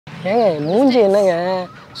ஏங்க மூஞ்சி என்னங்க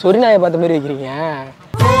சொரி நாயை பார்த்த மாதிரி வைக்கிறீங்க?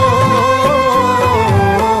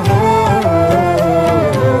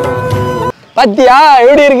 பாத்தியா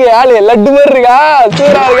எப்படி இருக்கு ஆளு? லட்டு மாதிரி இருக்கா?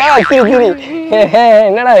 சூரா இருக்கா? சரி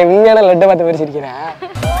என்னடா உண்மையான லட்டை பார்த்த மாதிரி சிரிக்கிற?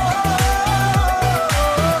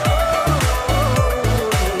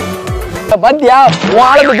 பாத்தியா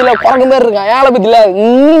வாழை பத்தில குரங்கு மாதிரி இருக்கா? ஏழை பத்தில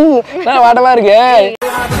வாட்டமா இருக்கு.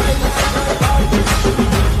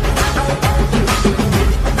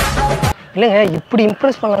 இல்லைங்க இப்படி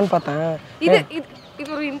இம்ப்ரெஸ் பண்ணலான்னு பார்த்தேன். இது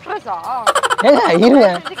ஒரு இம்ப்ரெஸா? ஏங்க இருங்க.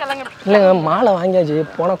 இல்லைங்க மாலை வாங்கியாச்சு,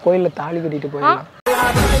 போனா கோயிலில் தாலி கட்டிட்டு போயிடலாம்.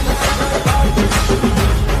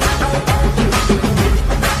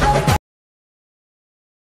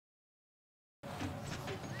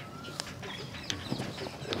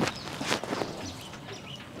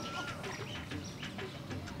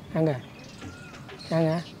 ஏங்க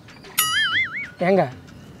ஏங்க ஏங்க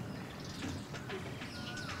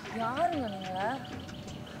யாருங்க நீங்க?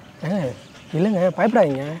 ஏங்க இல்லைங்க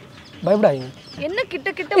பயப்படாதீங்க பயப்படாதீங்க. என்ன கிட்ட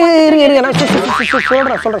கிட்ட இருங்க இருங்க நான்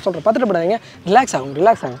சொல்கிறேன் பதட்டப்படாதீங்க. ரிலாக்ஸ் ஆகும்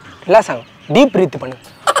டீப் பிரீத் பண்ணு.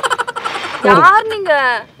 யார் நீங்க?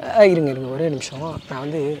 இருங்க ஒரே நிமிஷம். நான்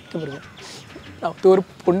வந்து நான் ஒரு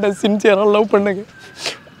பொண்ணை சின்சியராக லவ் பண்ணேங்க.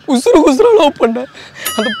 உசுராக லவ் பண்ணேன்.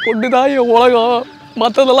 அந்த பொண்ணு தான் என் உலகம்,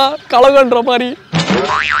 மற்றதெல்லாம் கலகன்ற மாதிரி.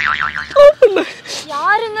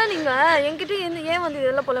 யாருங்க நீங்க? என்கிட்ட ஏன் வந்து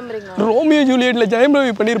இதெல்லாம் புலம்புறீங்க? ரோமியோ ஜூலியட்ல ஜெயம்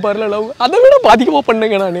ரவி பண்ணியிருப்பாருல லவ், அதை விட பாதிக்கமாக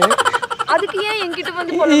பண்ணேங்க நான். அதுக்கு ஏன் என்கிட்ட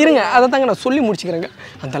வந்து இருங்க அதை தாங்க நான் சொல்லி முடிச்சுக்கிறேங்க.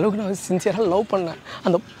 அந்த அளவுக்கு நான் சின்சியராக லவ் பண்ணேன்.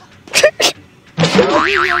 அந்த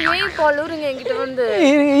என்கிட்ட வந்து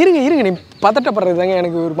இருங்க நீ பதட்டப்படுறது தாங்க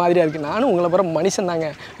எனக்கு ஒரு மாதிரியா இருக்கு. நானும் உங்களை பிற மனுஷன் தாங்க.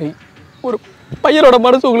 ஒரு பையனோட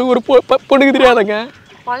மனசு உங்களுக்கு ஒரு பொண்ணுக்கு தெரியாதாங்க?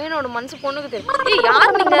 பையனோட மனசு பொண்ணுக்கு தெரியும். ஏய்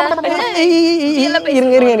யார் நீங்க?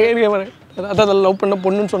 இருங்க அதான் லவ் பண்ண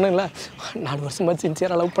பொண்ணுன்னு சொன்னேன்ல, 4 வருஷமா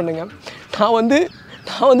சின்சியராக லவ் பண்ணுங்க. நான்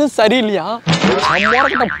வந்து சரியில்லையா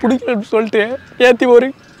அம்மாக்கிட்ட பிடிக்கலன்னு சொல்லிட்டு ஏற்றி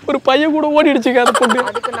ஒரு பையன் கூட ஓடிடுச்சுங்க அந்த பொண்ணு.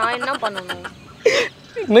 அதுக்கு நான் என்ன பண்ணணும்?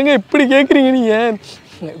 என்னங்க இப்படி கேட்குறீங்க நீங்கள்?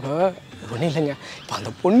 இப்போ ஒன்றும் இல்லைங்க. இப்போ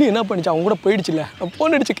அந்த பொண்ணு என்ன பண்ணிச்சு, அவங்க கூட போயிடுச்சுல்ல. நான்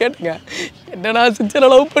ஃபோன் அடிச்சு கேட்டேங்க, என்னடா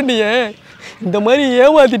சின்சியராக லவ் பண்ணியே இந்த மாதிரி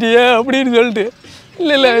ஏமாத்திட்டியே அப்படின்னு சொல்லிட்டு.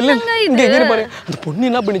 இல்லை இங்கே பாரு, அந்த பொண்ணு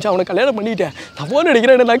என்ன பண்ணிச்சு, அவனை கல்யாணம் பண்ணிட்டேன். நான் ஃபோன்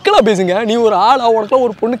அடிக்கிறேன், என்ன நக்கலாக பேசுங்க. நீ ஒரு ஆளா? உனக்குலாம்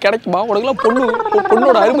ஒரு பொண்ணு கிடைக்குமா? உனக்குலாம்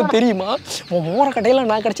பொண்ணோட அருமை தெரியுமா? உன் மோர கடையில்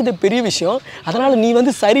நான் கிடைச்சது பெரிய விஷயம். அதனால் நீ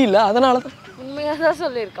வந்து சரியில்லை. அதனால தான் உண்மையாக தான்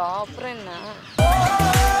சொல்லியிருக்கா. அப்புறம் என்ன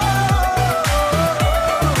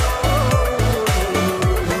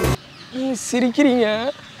சிரிக்கிறீங்க?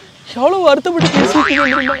 எவ்வளோ வருத்தப்பட்டு பேசிட்டு.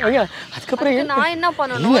 அதுக்கப்புறம் நான் என்ன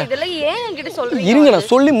பண்ணணும்? இதெல்லாம் ஏன் என்கிட்ட சொல்றீங்க? இருங்க நான்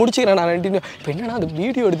சொல்லி முடிச்சுக்கிறேன். நான் இப்போ என்னன்னா அந்த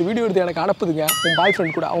வீடியோ எடுத்து எனக்கு அனுப்புதுங்க. உன் பாய்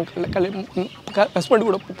ஃப்ரெண்ட் கூட, அவங்க ஹஸ்பண்ட்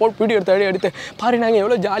கூட வீடியோ எடுத்து பாரு, நாங்கள்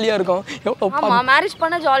எவ்வளோ ஜாலியாக இருக்கோம். எவ்வளோ மேரேஜ்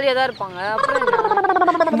பண்ண ஜாலியாக தான் இருப்பாங்க. அப்புறம்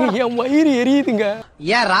என்ன? என் வயிறு எரியுதுங்க.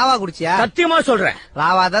 ஏன் ராவா குடிச்சியா? சத்தியமா சொல்றேன்,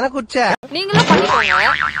 ராவா தானே குடிச்ச. நீங்களும் பண்ணிக்கோங்க.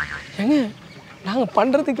 ஏங்க நாங்கள்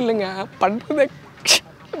பண்ணுறதுக்கு இல்லைங்க, பண்ணுறதை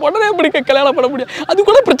உடனே பிடிக்க கல்யாணம் பண்ண முடியாது. அது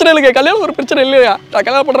கூட பிரச்சனை இல்லைங்க. கல்யாணம் ஒரு பிரச்சனை இல்லையா? நான்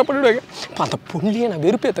கல்யாணம் பண்ணுற பண்ணிவிடுவேங்க. இப்போ அந்த பொண்ணையே நான்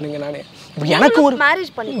வெறுப்பேற்றணுங்க. நான் இப்போ எனக்கு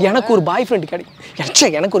ஒரு பாய் ஃப்ரெண்ட் கிடைக்கும்.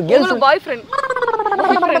 எனக்கு ஒரு கேர்ள் பாய் ஃப்ரெண்ட்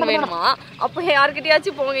வேணுமா? அப்போ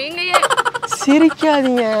யார்கிட்டயாச்சும் போங்க. எங்க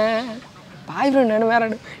சிரிக்காதீங்க. பாய் ஃப்ரெண்ட் வேணும் வேற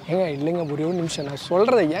ஏங்க? இல்லைங்க ஒரே ஒரு நிமிஷம் நான்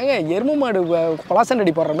சொல்கிறத. ஏங்க எரும மாடு கொலாசன்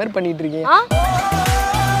அடி போடுற மாதிரி பண்ணிட்டு இருக்கீங்க.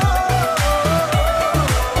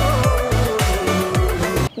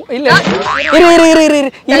 இல்லை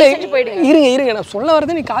இருங்க நான் சொல்ல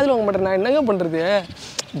வரது நீ காதில் வாங்க மாட்டேன். நான் என்னங்க பண்ணுறது?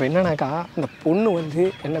 இப்போ என்னன்னாக்கா அந்த பொண்ணு வந்து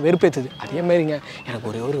என்ன வெறுப்பேற்றுது. அதே மாதிரிங்க எனக்கு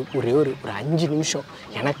ஒரே ஒரு 5 நிமிஷம்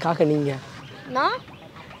எனக்காக நீங்கள்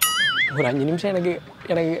ஒரு 5 நிமிஷம் எனக்கு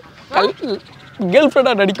கேர்ள்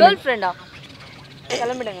ஃப்ரெண்டாக நடிக்க.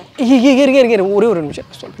 இருங்க ஒரே ஒரு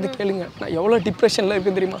நிமிஷம் சொல்றது கேளுங்க. நான் எவ்வளோ டிப்ரெஷனில்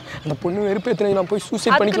இருக்குன்னு தெரியுமா? அந்த பொண்ணு வெறுப்பேற்றுனது நான் போய்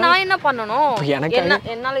சூசைட் பண்ணிக்கலாம். நான் என்ன பண்ணணும்? எனக்கு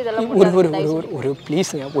ஒரு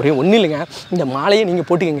ப்ளீஸுங்க, ஒரே ஒன்றும் இல்லைங்க. இந்த மாலையை நீங்கள்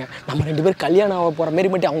போட்டுக்கங்க. நம்ம 2 பேரும் கல்யாணம் ஆக போகிற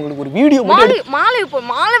மாதிரி மட்டும் அவங்களுக்கு ஒரு வீடியோ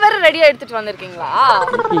மாலை வேற ரெடியாக எடுத்துகிட்டு வந்திருக்கீங்களா?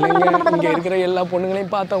 இல்லைங்க இங்கே இருக்கிற எல்லா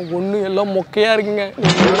பொண்ணுங்களையும் பார்த்தா ஒன்று எல்லாம் மொக்கையாக இருக்குங்க.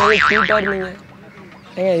 நீங்கள் க்யூட்டாக இருந்தீங்க.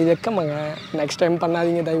 ஏங்க இது வெக்கமாங்க. நெக்ஸ்ட் டைம்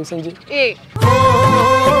பண்ணாதீங்க தயவு செஞ்சு.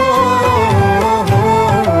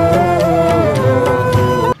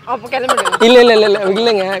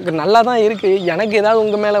 இல்லைங்க நல்லா தான் இருக்குது. எனக்கு ஏதாவது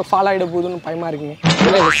உங்கள் மேலே ஃபாலோ ஆகிட போகுதுன்னு பயமாக இருக்குங்க.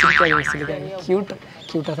 சிரிக்காதீங்க.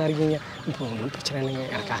 க்யூட்டாக தான் இருக்கீங்க. இப்போ ஒன்றும் பிரச்சனை இல்லைங்க.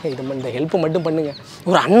 எனக்காக இந்த ஹெல்ப் மட்டும் பண்ணுங்கள்.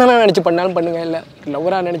 ஒரு அண்ணனாக நினச்சி பண்ணாலும் பண்ணுங்கள், இல்லை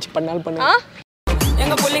லவராக நினச்சி பண்ணாலும் பண்ணுங்கள்.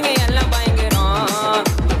 எங்கள் பிள்ளைங்க எல்லாம் பயங்கரம்,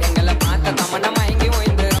 எங்களை பார்த்த தமன்னா வாங்கி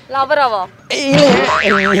லவராவா?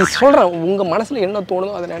 இல்லைங்க சொல்கிறேன், உங்கள் மனசில் என்ன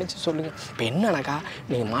தோணுதோ அதை நினச்சி சொல்லுங்கள். இப்போ என்னன்னாக்கா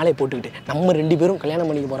நீங்கள் மாலையை போட்டுக்கிட்டு நம்ம 2 பேரும் கல்யாணம்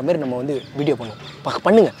பண்ணிக்க போகிற மாதிரி நம்ம வந்து வீடியோ பண்ணுவோம்.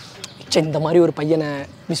 பண்ணுங்கள். சரி, இந்த மாதிரி ஒரு பையனை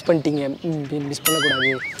மிஸ் பண்ணிட்டீங்க, மிஸ் பண்ணக்கூடாது.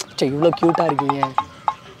 சரி, இவ்வளோ க்யூட்டாக இருக்கீங்க.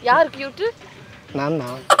 யார் க்யூட்டு? நான்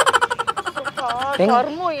தான்.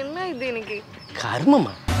 கர்மம் என்ன இது எனக்கு?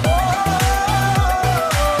 கர்மமா?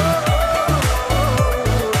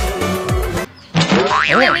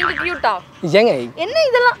 நீங்க க்யூட்டா? ஏங்க என்ன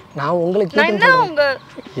இதெல்லாம்? நான் உங்களுக்கு நான் என்ன உங்க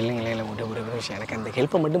இல்லைங்களே ஒரு விஷயம், எனக்கு அந்த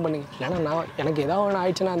ஹெல்ப்பை மட்டும் பண்ணுங்க. இல்லைன்னா எனக்கு ஏதாவது ஒன்று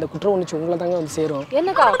ஆயிடுச்சுன்னா அந்த குற்ற உணர்ச்சி உங்களை தாங்க வந்து சேரும்.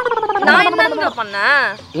 என்னக்கா நான் என்னங்க பண்ணேன்?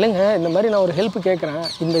 இல்லைங்க, இந்த மாதிரி நான் ஒரு ஹெல்ப் கேட்குறேன்.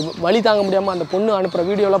 இந்த வலி தாங்க முடியாமல் அந்த பொண்ணு அனுப்புகிற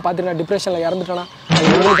வீடியோலாம் பார்த்துட்டு நான் டிப்ரெஷனில் இறந்துட்டேன்னா அது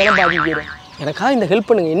உங்களுக்கு தானே பாதிக்கிறேன். எனக்கா இந்த ஹெல்ப்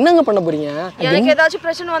பண்ணுங்க. என்னங்க பண்ண போறீங்க? எனக்கு ஏதாச்சும்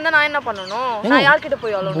பிரச்சனை வந்தா நான் என்ன பண்ணணும்? நான் யார்கிட்ட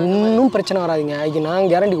போய் அழணும்? ஒன்றும் பிரச்சனை வராதுங்க. இது நான்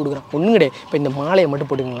கேரண்டி கொடுக்குறேன். ஒன்றும் கிடையாது. இப்போ இந்த மாலையை மட்டும்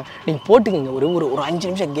போட்டுக்கோங்க. நீங்கள் போட்டுக்கங்க. ஒரு 5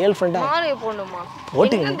 நிமிஷம் கேர்ள் ஃப்ரெண்டாக மாலையை போடணுமா?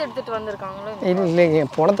 போட்டுங்க. எடுத்துட்டு வந்திருக்காங்களோ? இல்லைங்க,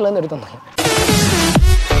 பணத்துலேருந்து எடுத்து வந்தாங்க.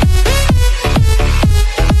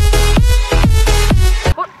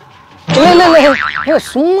 இல்லை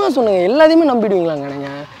சும்மா சொன்னுங்க. எல்லாத்தையுமே நம்பிடுவீங்களாங்க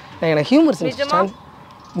நீங்கள்? எனக்கு ஹியூமர் சென்ஸ்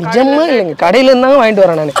நிஜமா இல்லைங்க. கடையிலேருந்து தாங்க வாங்கிட்டு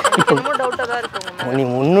வரேன் நான். இப்போ நீ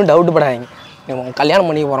ஒன்றும் டவுட் படாதீங்க. நீ கல்யாணம்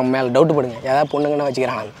பண்ணி போகிறோம் மேலே டவுட் படுங்க. ஏதாவது பொண்ணுங்கன்னா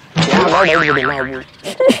வச்சுக்கிறேன் நான். ஏன் டவுட் படுங்க?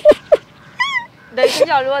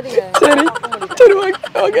 சரி சரி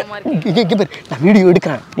ஓகே ஓகே. நான் வீடியோ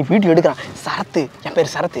எடுக்கிறேன், நீ வீடியோ எடுக்கிறேன். சரத்து, என்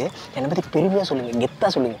பேர் சரத்து. என்னை பற்றி பெருமையாக சொல்லுங்கள்,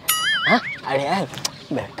 கெத்தாக சொல்லுங்கள். அப்படியே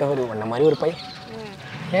வெக்கவர் ஒன்ன மாதிரி ஒரு பையன்.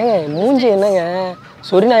 ஏங்க மூஞ்சி என்னங்க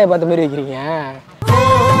சொரி நாயை பார்த்த மாதிரி வைக்கிறீங்க?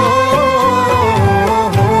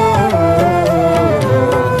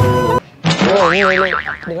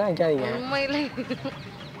 அப்படிலாம் வைக்காதீங்க.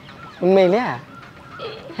 உண்மையிலையா?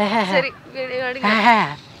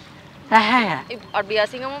 அப்படி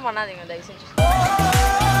அசிங்கமா பண்ணாதீங்க தயவு செஞ்சு.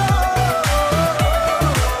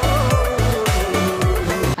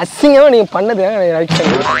 அசிங்கமா நீங்க பண்ணது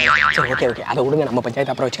சரி ஓகே ஓகே, அதை விடுங்க. நம்ம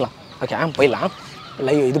பஞ்சாயத்து அப்புறம் வச்சுக்கலாம். ஓகே போயிடலாம்.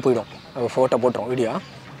 லைவ் இது போயிடும், ஃபோட்டோ போட்டுரும் வீடியோ.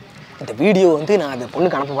 இந்த வீடியோ வந்து நான் அந்த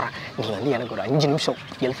பொண்ணுக்கு அனுப்ப போகிறேன். நீங்கள் வந்து எனக்கு ஒரு 5 நிமிஷம்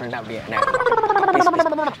கேர்ள் ஃப்ரெண்டாக அப்படியே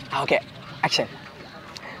okay action.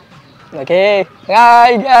 Okay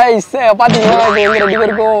hi guys, பார்த்தீங்கன்னா எங்கள் 2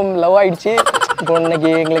 பேருக்கும் லவ் ஆகிடுச்சு. இப்போ இன்னைக்கு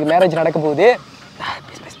எங்களுக்கு மேரேஜ் நடக்க போகுது.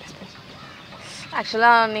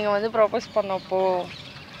 ஆக்சுவலாக நீங்கள் வந்து ப்ரொபோஸ் பண்ணப்போ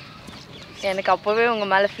எனக்கு அப்போவே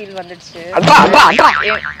உங்கள் மேலே ஃபீல் வந்துடுச்சு.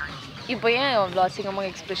 இப்போ ஏன் அவ்வளோ அசிங்கமாக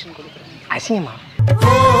எக்ஸ்பிரஷன் கொடுக்குறீங்க? அசிங்கமா?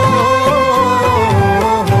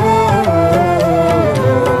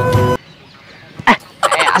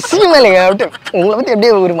 அசிங்கமா இல்லைங்க. உங்களை பற்றி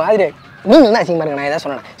எப்படியே ஒரு மாதிரி நீங்கள் என்ன அசிங்கமா இருங்க. நான் ஏதாவது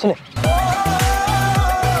சொன்னேன் சொல்லு.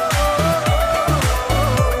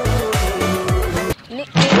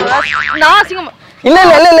 நான் அசிங்கமா? இல்லை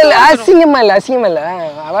இல்லை இல்லை இல்லை அசிங்கமா இல்லை அசிங்கமா இல்லை.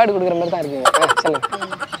 அவார்டு கொடுக்குற மாதிரி தான் இருக்குங்க. சொல்லுங்க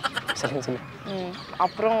சொல்லுங்க சொல்லுங்க.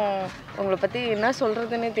 அப்புறம் உங்களை பற்றி என்ன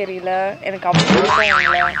சொல்கிறதுன்னே தெரியல எனக்கு. அப்படி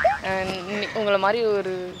உங்களை மாதிரி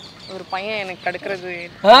ஒரு பையன் எனக்கு கிடைக்கிறது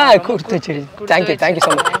கொடுத்து சரி. Thank you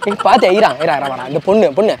so much. நீங்கள் பார்த்து ஐரா வரா இந்த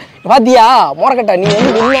பொண்ணு பார்த்தியா மோரக்கட்டா? நீ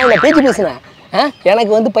வந்து என்ன பேச்சு பேசுன?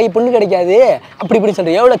 எனக்கு வந்து பொண்ணு கிடைக்காது அப்படி இப்படி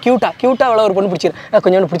சொல்கிறேன். எவ்வளோ க்யூட்டாக எவ்வளோ ஒரு பொண்ணு பிடிச்சிரு.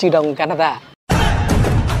 கொஞ்சோண்டு பிடிச்சிக்கிட்டா உங்க கண்ணதா?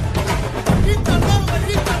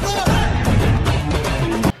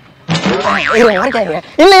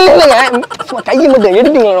 இல்லை இல்லைங்க, கையை மட்டும்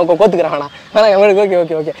எடுத்தீங்களா? கோத்துக்கிறேன் வேணாம். ஓகே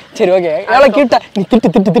ஓகே ஓகே சரி ஓகே. எவ்வளோ க்யூட்டா நீ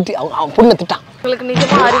திட்டு அவன் பொண்ணை திட்டான். உங்களுக்கு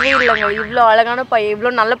நிஜமா அறிவே இல்லைங்க. இவ்வளோ அழகான பையன்,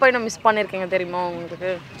 இவ்வளோ நல்ல பையனை மிஸ் பண்ணியிருக்கீங்க தெரியுமா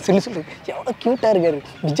உங்களுக்கு? சொல்லு எவ்வளோ க்யூட்டாக இருக்காரு.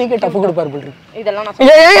 விஜய்க்கு டப்பு கொடுப்பாரு போட்டு. இதெல்லாம் நான்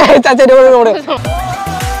சரி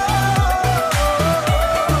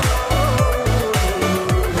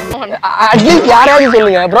அட்லீஸ்ட் யாராவது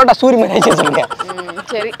சொல்லுங்க. புரோட்டா சூரி மேரேஜ் சொல்லுங்க.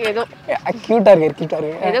 சரி ஏதோ க்யூட்டாக இருக்காரு.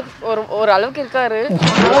 ஏதோ ஒரு அளவுக்கு இருக்காரு.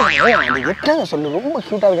 அது எட்டாங்க சொல்லு. ரொம்ப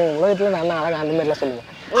க்யூட்டாக இருக்காங்க. உலகத்தில் நான் அழகா அந்த மாதிரிலாம் சொல்லுங்க.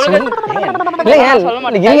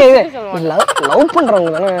 லவ்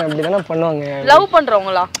பண்றவங்க தானே அப்படி தானே பண்ணுவாங்க. லவ்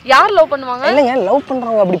பண்றவங்களா? யார் லவ் பண்ணுவாங்க? இல்லைங்க, லவ்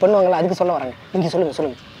பண்றவங்க அப்படி பண்ணுவாங்களா? அதுக்கு சொல்ல வராங்க. நீங்க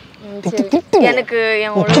சொல்லுங்க. எனக்கு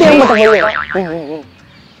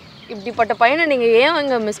இப்படிப்பட்ட பையனை நீங்க ஏன்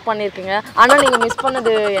அங்க மிஸ் பண்ணிருக்கீங்க? ஆனா நீங்க மிஸ்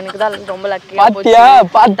பண்ணது எனக்கு தான் ரொம்ப லக்கியா போச்சு.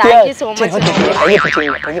 பாத்தியா Thank you so much.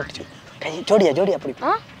 கை ஜோடியா அப்படி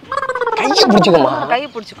கையை பிடிச்சுக்கோமா? கையை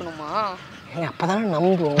பிடிச்சுக்கணுமா? அப்பதானே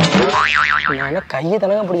நம்புவோம். நான் கையை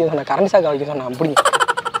தானே பிடிக்க சொன்னேன். கரண்ட் சாக்கா வைக்க சொன்னேன். அப்படி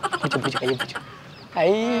பிடிச்சி கையை பிடிச்சி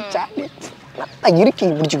சாலி நல்லா இருக்கி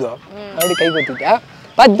பிடிச்சிக்கோ. அப்படி கை கொத்திட்டா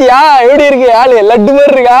பாத்தியா எப்படி இருக்கு? ஆளு லட்டு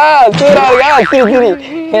மாதிரி இருக்கா? சூரா இருக்கா? சரி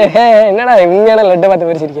என்னடா உண்மையான லட்டை பார்த்த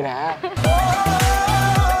மாதிரி சிரிக்கிறா?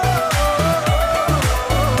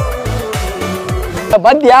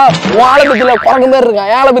 பாத்தியா ஆளை பத்தில குரங்கு மாதிரி இருக்கா?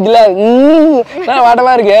 ஏழை பத்தில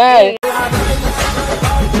வாட்டமா இருக்கு.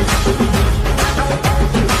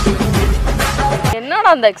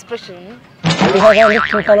 அந்த எக்ஸ்பிரஷன்? அதுக்காக வந்து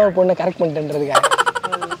கியூட்டான ஒரு பொண்ணை கரெக்ட் பண்ணிட்டேன்றதுக்காக.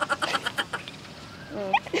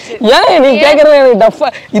 ஏன் நீ கேக்குறது எனக்கு டஃபா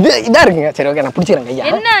இதா இருக்குங்க. சரி ஓகே நான் பிடிச்சிக்கிறேன் கையா.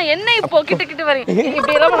 என்ன இப்போ கிட்ட வரீங்க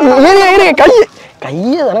இப்படி எல்லாம் ஏறு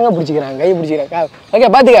கையை தானங்க பிடிச்சிக்கிறாங்க. கையை பிடிச்சிக்கிறாங்க. ஓகே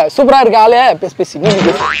பாத்துக்க சூப்பரா இருக்கு ஆளு. பேசி நீங்க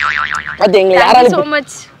பேசு. பாத்து எங்களை யாராலும் so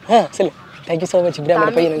much. சொல்லு. Thank you so much. இப்படி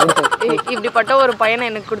அந்த பையனை கொடுத்து இப்படிப்பட்ட ஒரு பையனை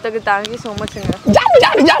எனக்கு கொடுத்ததுக்கு thank you so muchங்க. ஜாலி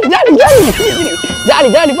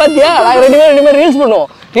பாத்தியா? நாங்க ரெண்டு பேரும் ரீல்ஸ் பண்ணுவோம்.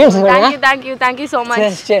 ரீல்ஸ் பண்ணுங்க. Thank you so much.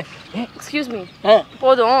 சரி எக்ஸ்கியூஸ் மீ.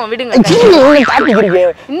 போதும் விடுங்க. உங்களுக்கு டாபிக் இருக்கு.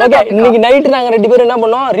 ஓகே இன்னைக்கு நைட் நாங்க ரெண்டு பேரும் என்ன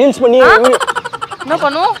பண்ணோம்? ரீல்ஸ் பண்ணி என்ன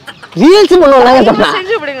பண்ணுவோம்? ரீல்ஸ் பண்ணுவோம். நாங்க தப்பா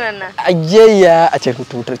செஞ்சு விடுங்க என்ன. ஐயா சரி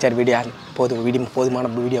விட்டு சரி வீடியோ போதுமான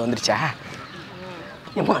வீடியோ வந்துருச்சா?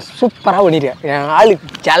 ஏமா சூப்பராக பண்ணிடுறேன். என் ஆளு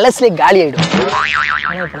ஜலஸ்லேயே காலி ஆகிடும்.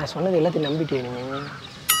 ஆனால் இப்போ நான் சொன்னது எல்லாத்தையும் நம்பிட்டே நீங்கள்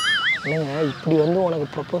இல்லைங்க இப்படி வந்து உனக்கு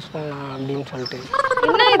ப்ரப்போஸ் பண்ணலாம் அப்படின்னு சொல்லிட்டு.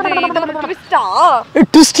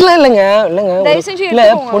 ட்விஸ்ட்லாம் இல்லைங்க இல்லை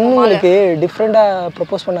பொண்ணுங்களுக்கு டிஃப்ரெண்டாக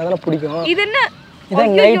ப்ரப்போஸ் பண்ணால் தானே பிடிக்கும்.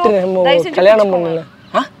 இதான் நைட்டு நம்ம கல்யாணம் பண்ணல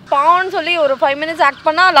பாவன்னு சொல்லி ஒரு 5 minutes ஆக்ட்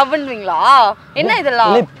பண்ணா லவ்ன்றீங்களா? என்ன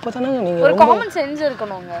இதெல்லாம்? இல்லை இப்போ தானே நீங்கள் ஒரு காமன் சென்ஸ்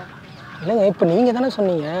இருக்கணுங்க. இல்லைங்க இப்போ நீங்கள் தானே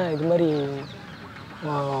சொன்னீங்க இது மாதிரி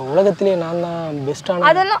உலகத்திலே நான் தான் பெஸ்ட்டான.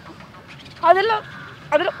 அதெல்லாம்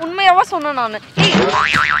உண்மையாவா சொன்னேன் நான்.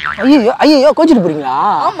 ஐயோ கோச்சிட்டு போறீங்களா?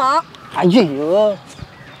 ஆமா. ஐயோ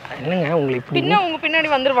என்னங்க உங்களை இப்படி உங்க பின்னாடி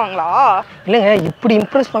வந்துருவாங்களா? இல்லைங்க இப்படி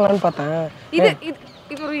இம்ப்ரெஸ் பண்ணலான்னு பார்த்தேன். இது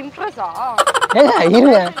ஒரு இம்ப்ரெஸா? ஏங்க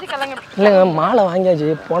இருங்க இல்லைங்க மாலை வாங்கியாச்சு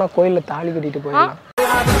போனா கோயிலில் தாலி கட்டிட்டு போயிடலாம்.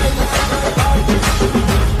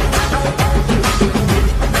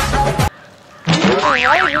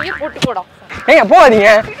 போட்டு போடா. ஏங்க போகாதீங்க.